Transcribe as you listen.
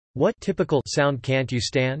What typical sound can't you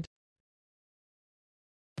stand?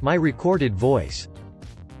 My recorded voice.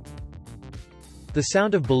 The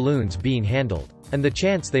sound of balloons being handled. And the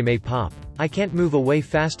chance they may pop. I can't move away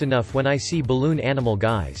fast enough when I see balloon animal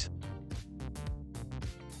guys.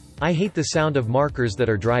 I hate the sound of markers that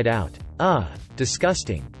are dried out.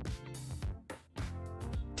 Disgusting.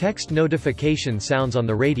 Text notification sounds on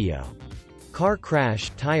the radio. Car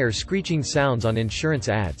crash, tire screeching sounds on insurance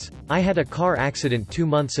ads. I had a car accident 2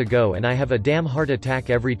 months ago and I have a damn heart attack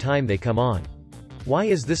every time they come on. Why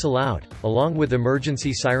is this allowed, along with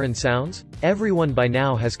emergency siren sounds? Everyone by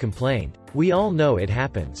now has complained. We all know it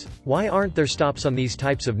happens. Why aren't there stops on these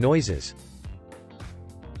types of noises?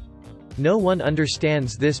 No one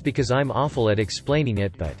understands this because I'm awful at explaining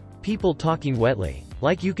it, but people talking wetly.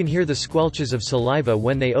 Like you can hear the squelches of saliva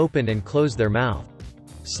when they open and close their mouth.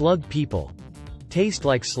 Slug people. Taste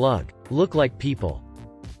like slug. Look like people.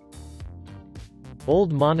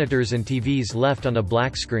 Old monitors and TVs left on a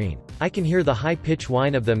black screen. I can hear the high-pitched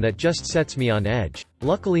whine of them that just sets me on edge.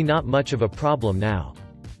 Luckily not much of a problem now.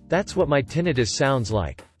 That's what my tinnitus sounds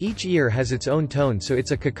like. Each ear has its own tone, so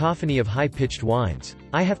it's a cacophony of high-pitched whines.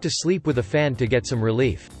 I have to sleep with a fan to get some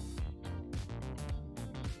relief.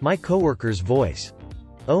 My coworker's voice.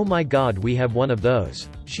 Oh my god, we have one of those.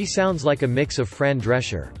 She sounds like a mix of Fran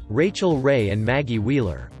Drescher, Rachel Ray and Maggie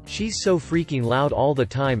Wheeler. She's so freaking loud all the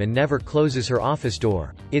time and never closes her office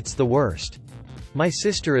door. It's the worst. My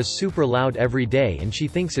sister is super loud every day and she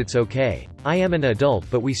thinks it's okay. I am an adult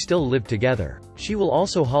but we still live together. She will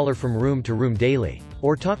also holler from room to room daily.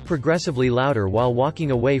 Or talk progressively louder while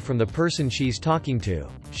walking away from the person she's talking to.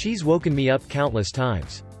 She's woken me up countless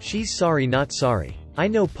times. She's sorry not sorry. I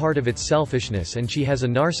know part of it's selfishness and she has a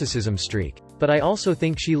narcissism streak. But I also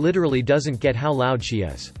think she literally doesn't get how loud she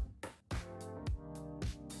is.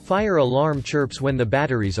 Fire alarm chirps when the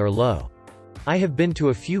batteries are low. I have been to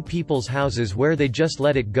a few people's houses where they just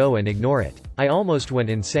let it go and ignore it. I almost went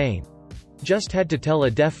insane. Just had to tell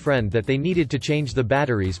a deaf friend that they needed to change the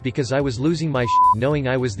batteries because I was losing my shit knowing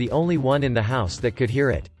I was the only one in the house that could hear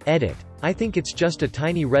it. Edit. I think it's just a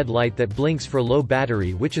tiny red light that blinks for low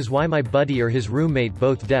battery, which is why my buddy or his roommate,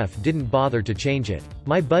 both deaf, didn't bother to change it.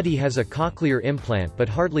 My buddy has a cochlear implant but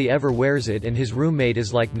hardly ever wears it, and his roommate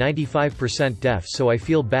is like 95% deaf, so I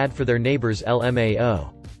feel bad for their neighbors.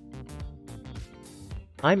 LMAO.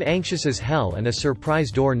 I'm anxious as hell and a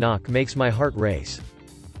surprise door knock makes my heart race.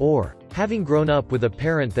 Or, having grown up with a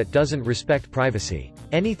parent that doesn't respect privacy.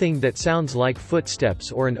 Anything that sounds like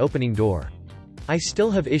footsteps or an opening door. I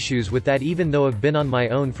still have issues with that even though I've been on my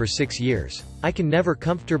own for 6 years. I can never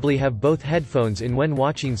comfortably have both headphones in when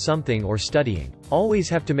watching something or studying. Always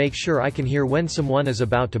have to make sure I can hear when someone is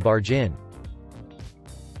about to barge in.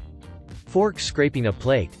 Fork scraping a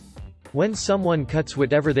plate. When someone cuts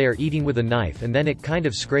whatever they are eating with a knife and then it kind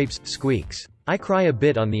of scrapes, squeaks. I cry a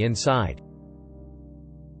bit on the inside.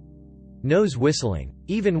 Nose whistling.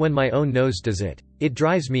 Even when my own nose does it. It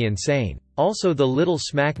drives me insane. Also the little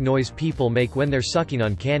smack noise people make when they're sucking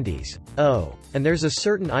on candies. Oh. And there's a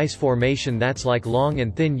certain ice formation that's like long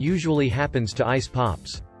and thin, usually happens to ice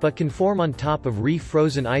pops, but can form on top of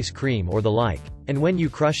refrozen ice cream or the like. And when you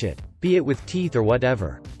crush it, be it with teeth or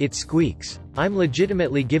whatever, it squeaks. I'm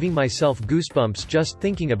legitimately giving myself goosebumps just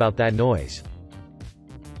thinking about that noise.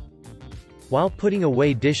 While putting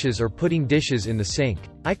away dishes or putting dishes in the sink,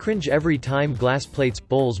 I cringe every time glass plates,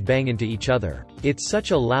 bowls bang into each other. It's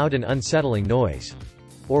such a loud and unsettling noise.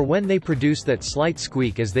 Or when they produce that slight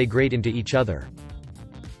squeak as they grate into each other.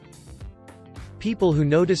 People who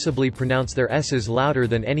noticeably pronounce their S's louder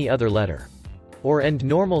than any other letter. Or end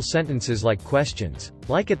normal sentences like questions.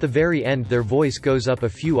 Like at the very end their voice goes up a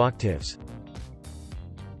few octaves.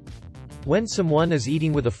 When someone is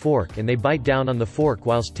eating with a fork and they bite down on the fork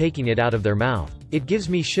whilst taking it out of their mouth, it gives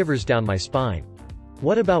me shivers down my spine.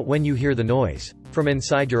 What about when you hear the noise from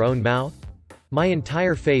inside your own mouth? My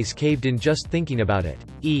entire face caved in just thinking about it.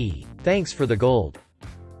 Thanks for the gold.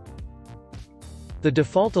 The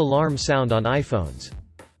default alarm sound on iPhones.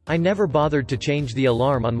 I never bothered to change the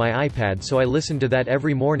alarm on my iPad, so I listen to that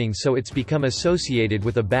every morning, so it's become associated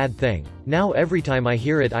with a bad thing. Now every time I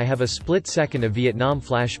hear it I have a split second of Vietnam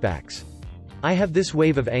flashbacks. I have this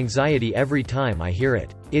wave of anxiety every time I hear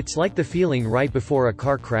it. It's like the feeling right before a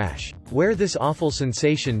car crash, where this awful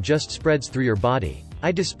sensation just spreads through your body.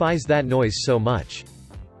 I despise that noise so much.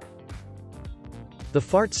 The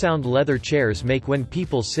fart sound leather chairs make when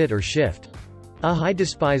people sit or shift. I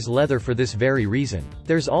despise leather for this very reason.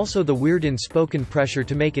 There's also the weird unspoken pressure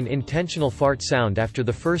to make an intentional fart sound after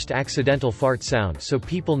the first accidental fart sound so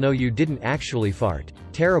people know you didn't actually fart.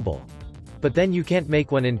 Terrible. But then you can't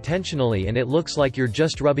make one intentionally and it looks like you're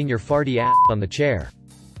just rubbing your farty ass on the chair.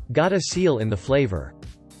 Got a seal in the flavor.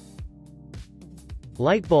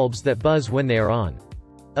 Light bulbs that buzz when they are on.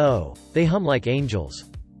 Oh, they hum like angels.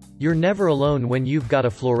 You're never alone when you've got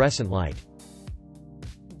a fluorescent light.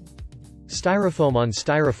 Styrofoam on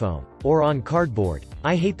styrofoam, or on cardboard.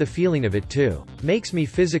 I hate the feeling of it too. Makes me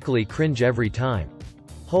physically cringe every time.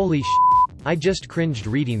 Holy sh**. I just cringed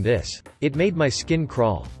reading this. It made my skin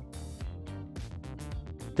crawl.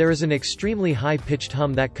 There is an extremely high-pitched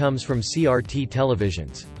hum that comes from CRT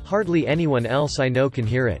televisions. Hardly anyone else I know can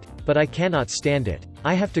hear it, but I cannot stand it.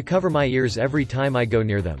 I have to cover my ears every time I go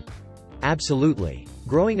near them. Absolutely.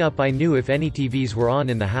 Growing up I knew if any TVs were on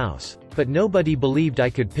in the house, but nobody believed I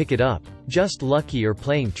could pick it up. Just lucky or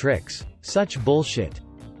playing tricks. Such bullshit.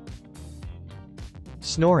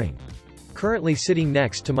 Snoring. Currently sitting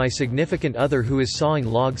next to my significant other who is sawing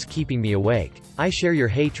logs keeping me awake. I share your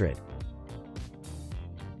hatred.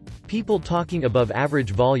 People talking above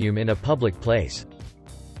average volume in a public place.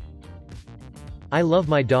 I love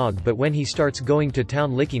my dog, but when he starts going to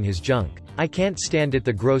town licking his junk, I can't stand it.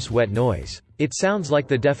 The gross wet noise. It sounds like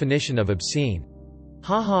the definition of obscene.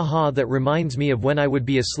 Ha ha ha. That reminds me of when I would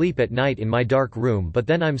be asleep at night in my dark room, but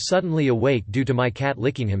then I'm suddenly awake due to my cat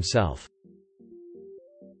licking himself.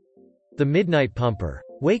 The midnight pumper.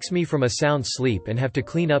 Wakes me from a sound sleep and have to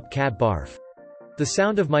clean up cat barf. The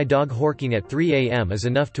sound of my dog horking at 3 a.m. is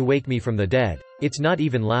enough to wake me from the dead. It's not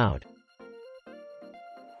even loud.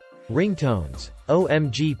 Ringtones.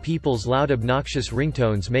 OMG, people's loud obnoxious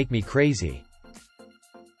ringtones make me crazy.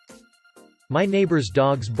 My neighbor's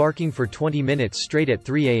dog's barking for 20 minutes straight at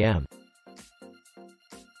 3 a.m.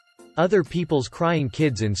 Other people's crying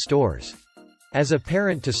kids in stores. As a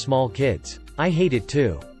parent to small kids, I hate it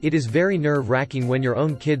too. It is very nerve-wracking when your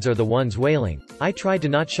own kids are the ones wailing. I try to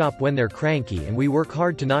not shop when they're cranky and we work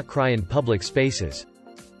hard to not cry in public spaces.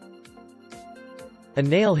 A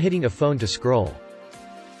nail hitting a phone to scroll.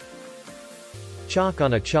 Chalk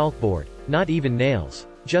on a chalkboard. Not even nails.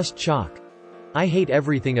 Just chalk. I hate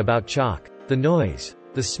everything about chalk. The noise.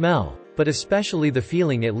 The smell. But especially the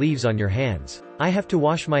feeling it leaves on your hands. I have to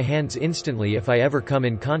wash my hands instantly if I ever come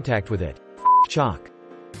in contact with it. Chalk.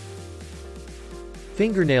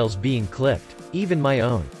 Fingernails being clipped. Even my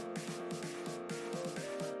own.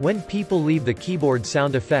 When people leave the keyboard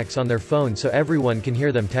sound effects on their phone so everyone can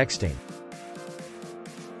hear them texting.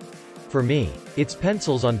 For me, it's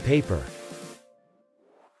pencils on paper.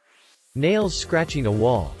 Nails scratching a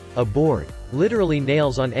wall. A board. Literally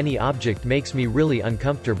nails on any object makes me really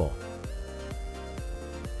uncomfortable.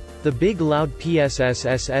 The big loud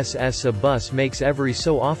PSSSSS a bus makes every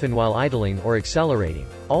so often while idling or accelerating.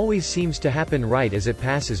 Always seems to happen right as it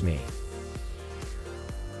passes me.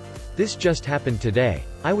 This just happened today.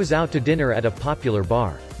 I was out to dinner at a popular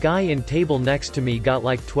bar. Guy in table next to me got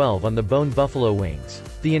like 12 on the bone buffalo wings.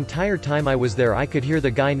 The entire time I was there I could hear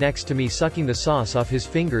the guy next to me sucking the sauce off his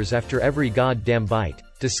fingers after every goddamn bite.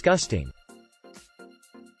 Disgusting.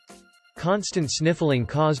 Constant sniffling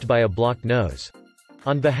caused by a blocked nose.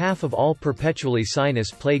 On behalf of all perpetually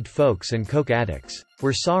sinus-plagued folks and coke addicts,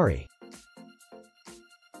 we're sorry.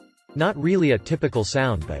 Not really a typical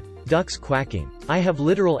sound, but ducks quacking. I have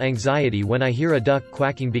literal anxiety when I hear a duck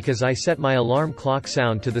quacking because I set my alarm clock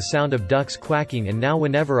sound to the sound of ducks quacking, and now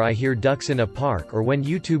whenever I hear ducks in a park or when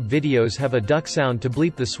YouTube videos have a duck sound to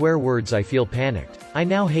bleep the swear words I feel panicked. I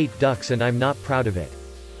now hate ducks and I'm not proud of it.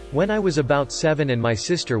 When I was about 7 and my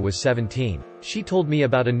sister was 17, she told me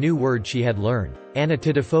about a new word she had learned.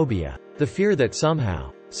 Anatidophobia. The fear that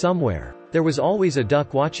somehow, somewhere, there was always a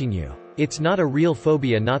duck watching you. It's not a real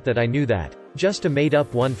phobia, not that I knew that. Just a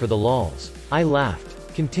made-up one for the lols. I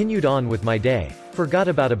laughed. Continued on with my day. Forgot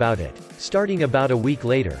about it. Starting about a week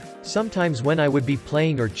later. Sometimes when I would be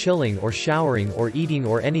playing or chilling or showering or eating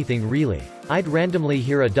or anything really, I'd randomly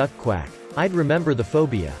hear a duck quack. I'd remember the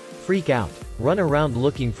phobia. Freak out. Run around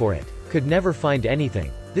looking for it. Could never find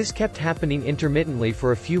anything. This kept happening intermittently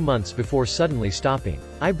for a few months before suddenly stopping.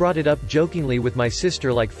 I brought it up jokingly with my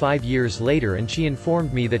sister like 5 years later, and she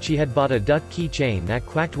informed me that she had bought a duck keychain that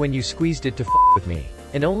quacked when you squeezed it to f with me,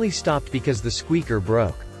 and only stopped because the squeaker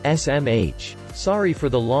broke. SMH. Sorry for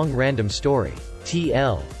the long random story.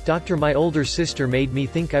 TL. Doctor, my older sister made me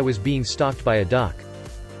think I was being stalked by a duck.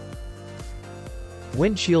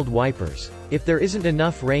 Windshield wipers. If there isn't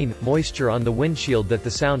enough rain, moisture on the windshield that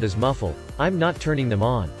the sound is muffled, I'm not turning them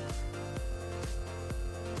on.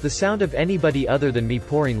 The sound of anybody other than me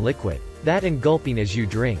pouring liquid. That and gulping as you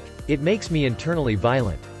drink. It makes me internally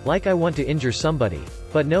violent. Like I want to injure somebody.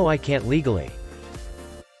 But no, I can't legally.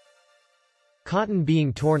 Cotton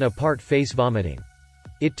being torn apart, face vomiting.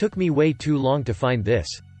 It took me way too long to find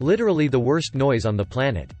this. Literally the worst noise on the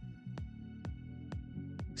planet.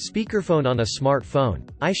 Speakerphone on a smartphone.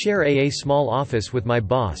 I share a small office with my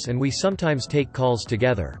boss and we sometimes take calls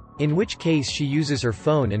together. In which case she uses her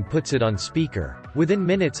phone and puts it on speaker. Within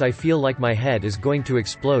minutes I feel like my head is going to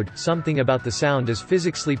explode. Something about the sound is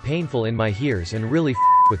physically painful in my ears and really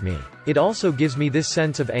with me. It also gives me this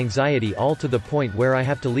sense of anxiety all to the point where I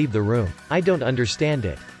have to leave the room. I don't understand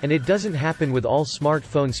it. And it doesn't happen with all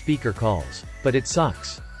smartphone speaker calls. But it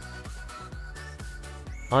sucks.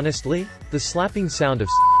 Honestly, the slapping sound of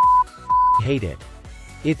hate it.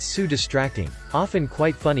 It's so distracting. Often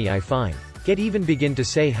quite funny I find. Can't even begin to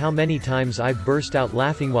say how many times I've burst out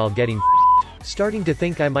laughing while getting starting to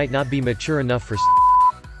think I might not be mature enough for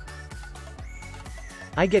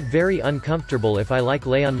I get very uncomfortable if I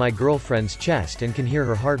lay on my girlfriend's chest and can hear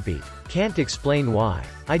her heartbeat. Can't explain why.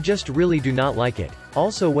 I just really do not like it.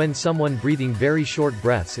 Also when someone breathing very short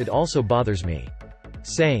breaths it also bothers me.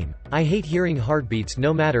 Same. I hate hearing heartbeats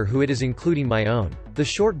no matter who it is including my own. The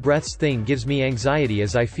short breaths thing gives me anxiety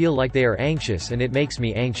as I feel like they are anxious and it makes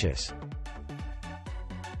me anxious.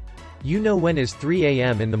 You know when is 3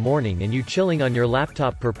 a.m. in the morning and you chilling on your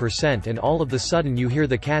laptop % and all of the sudden you hear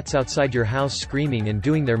the cats outside your house screaming and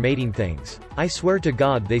doing their mating things. I swear to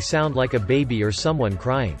God they sound like a baby or someone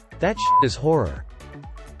crying. That shit is horror.